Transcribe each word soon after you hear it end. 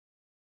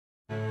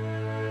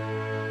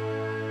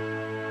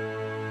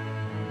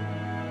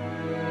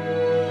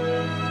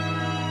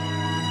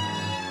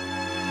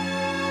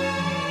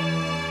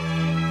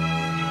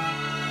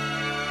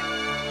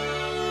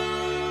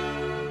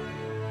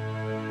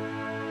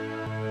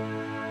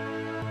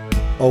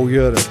Oh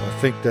Europe, I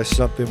think there's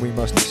something we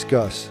must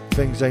discuss.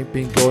 Things ain't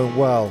been going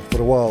well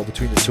for a while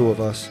between the two of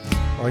us.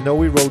 I know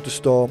we rode the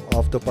storm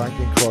after the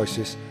banking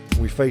crisis,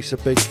 and we face a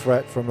big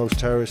threat from those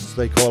terrorists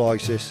they call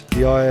ISIS.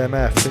 The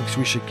IMF thinks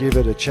we should give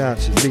it a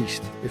chance at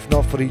least. If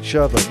not for each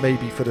other,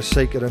 maybe for the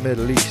sake of the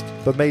Middle East.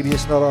 But maybe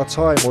it's not our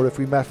time, or if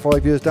we met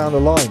 5 years down the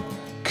line.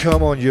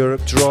 Come on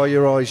Europe, dry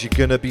your eyes, you're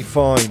gonna be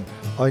fine.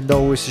 I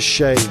know it's a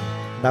shame,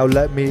 now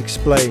let me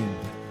explain.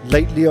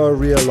 Lately I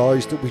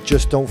realised that we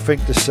just don't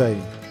think the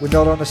same. We're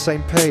not on the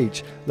same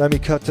page, let me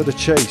cut to the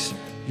chase.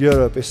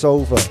 Europe, it's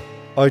over,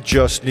 I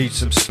just need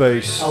some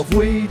space. Auf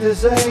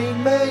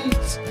Wiedersehen,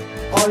 mate.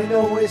 I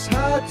know it's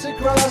hard to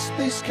grasp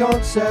this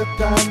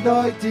concept and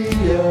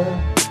idea.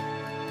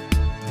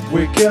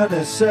 We're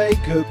gonna say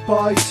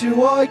goodbye to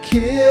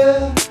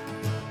IKEA.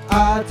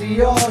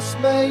 Adios,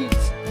 mate.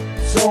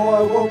 So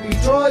I won't be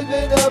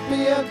driving a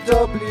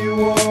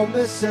BMW or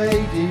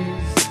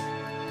Mercedes.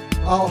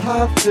 I'll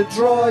have to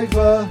drive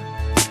a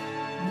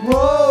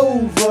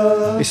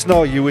Rover. It's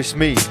not you, it's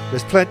me.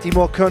 There's plenty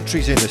more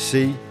countries in the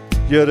sea.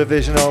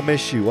 Eurovision, I'll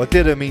miss you. I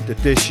didn't mean to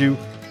diss you.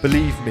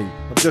 Believe me,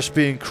 I'm just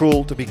being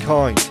cruel to be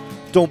kind.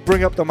 Don't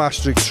bring up the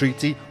Maastricht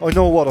Treaty, I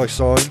know what I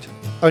signed.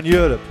 And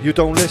Europe, you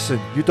don't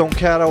listen, you don't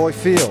care how I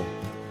feel.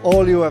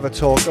 All you ever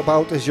talk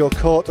about is your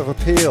court of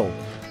appeal.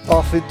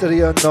 Off into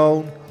the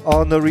unknown,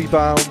 on the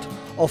rebound.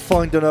 I'll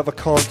find another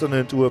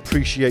continent who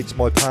appreciates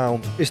my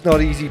pound. It's not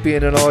easy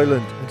being an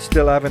island and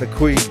still having a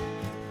queen.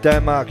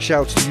 Denmark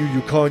shouts to you,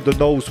 you kinda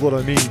knows what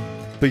I mean.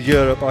 But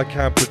Europe, I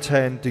can't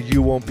pretend that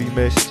you won't be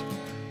missed.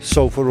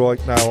 So for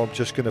right now, I'm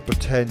just gonna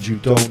pretend you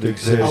don't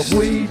exist. Auf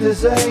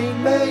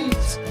Wiedersehen,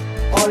 mate.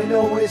 I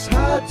know it's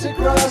hard to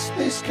grasp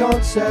this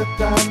concept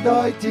and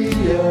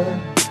idea.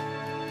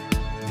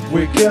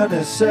 We're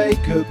gonna say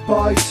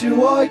goodbye to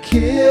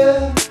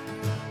IKEA.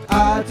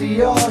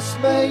 Adios,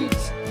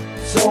 mate.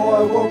 So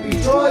I won't be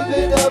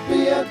driving a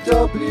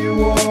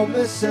BMW or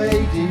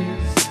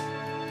Mercedes.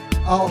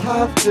 I'll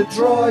have to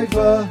drive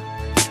a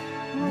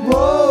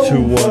Rover.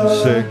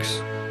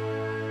 216.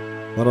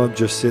 And I'm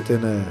just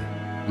sitting there,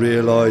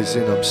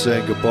 realising I'm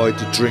saying goodbye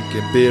to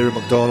drinking beer at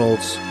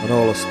McDonald's and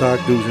all the stag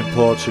do's in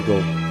Portugal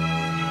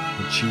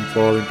and cheap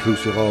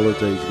all-inclusive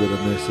holidays with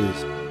a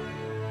missus.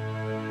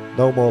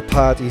 No more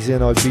parties in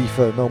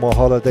Ibiza, no more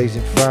holidays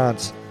in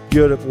France.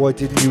 Europe, why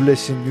didn't you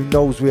listen? You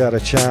knows we had a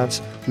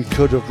chance. We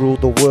could have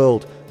ruled the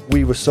world.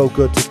 We were so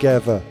good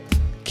together.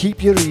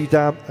 Keep your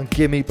Edam and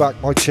give me back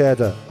my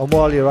cheddar. And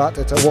while you're at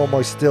it, I want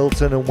my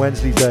Stilton and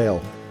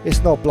Wensleydale.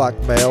 It's not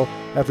blackmail.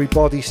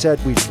 Everybody said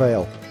we'd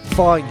fail.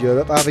 Fine,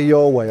 Europe, have it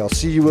your way. I'll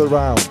see you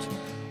around.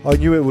 I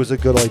knew it was a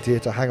good idea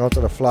to hang on to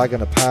the flag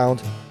and a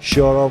pound.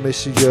 Sure, I'll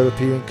miss the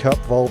European Cup,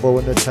 Volvo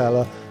and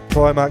Nutella,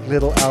 Primark,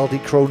 Little Aldi,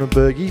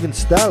 Kronenberg, even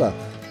Stella.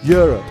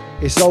 Europe,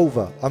 it's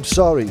over. I'm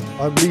sorry.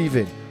 I'm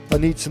leaving. I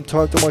need some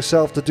time to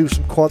myself to do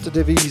some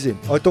quantitative easing.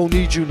 I don't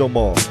need you no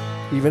more.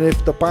 Even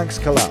if the banks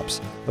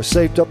collapse, I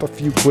saved up a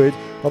few quid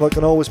and I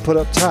can always put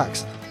up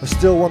tax. I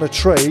still want to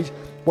trade.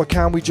 Why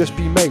can't we just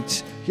be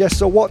mates? Yes,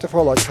 so what if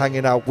I like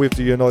hanging out with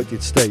the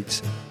United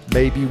States?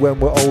 Maybe when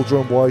we're older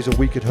and wiser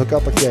we could hook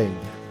up again.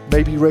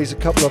 Maybe raise a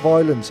couple of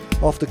islands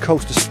off the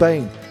coast of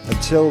Spain.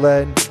 Until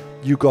then,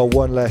 you got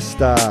one less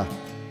star.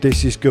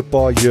 This is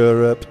goodbye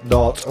Europe,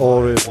 not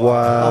au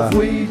revoir. Auf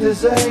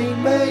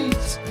Wiedersehen,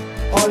 mate.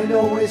 I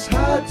know it's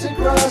hard to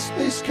grasp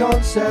this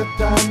concept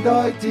and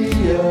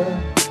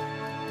idea.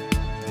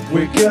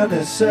 We're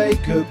gonna say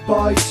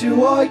goodbye to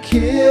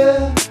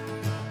IKEA.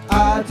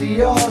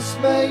 Adios,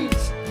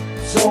 mate.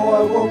 So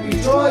I won't be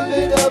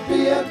driving a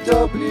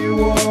BMW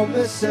or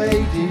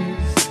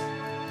Mercedes.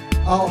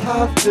 I'll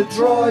have to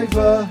drive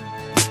a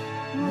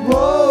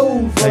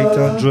Rover.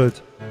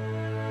 800.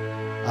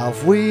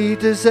 Auf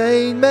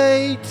Wiedersehen,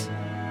 mate.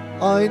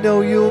 I know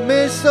you'll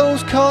miss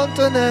those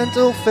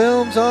continental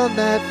films on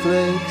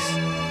Netflix,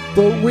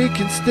 but we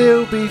can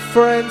still be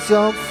friends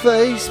on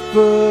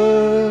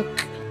Facebook.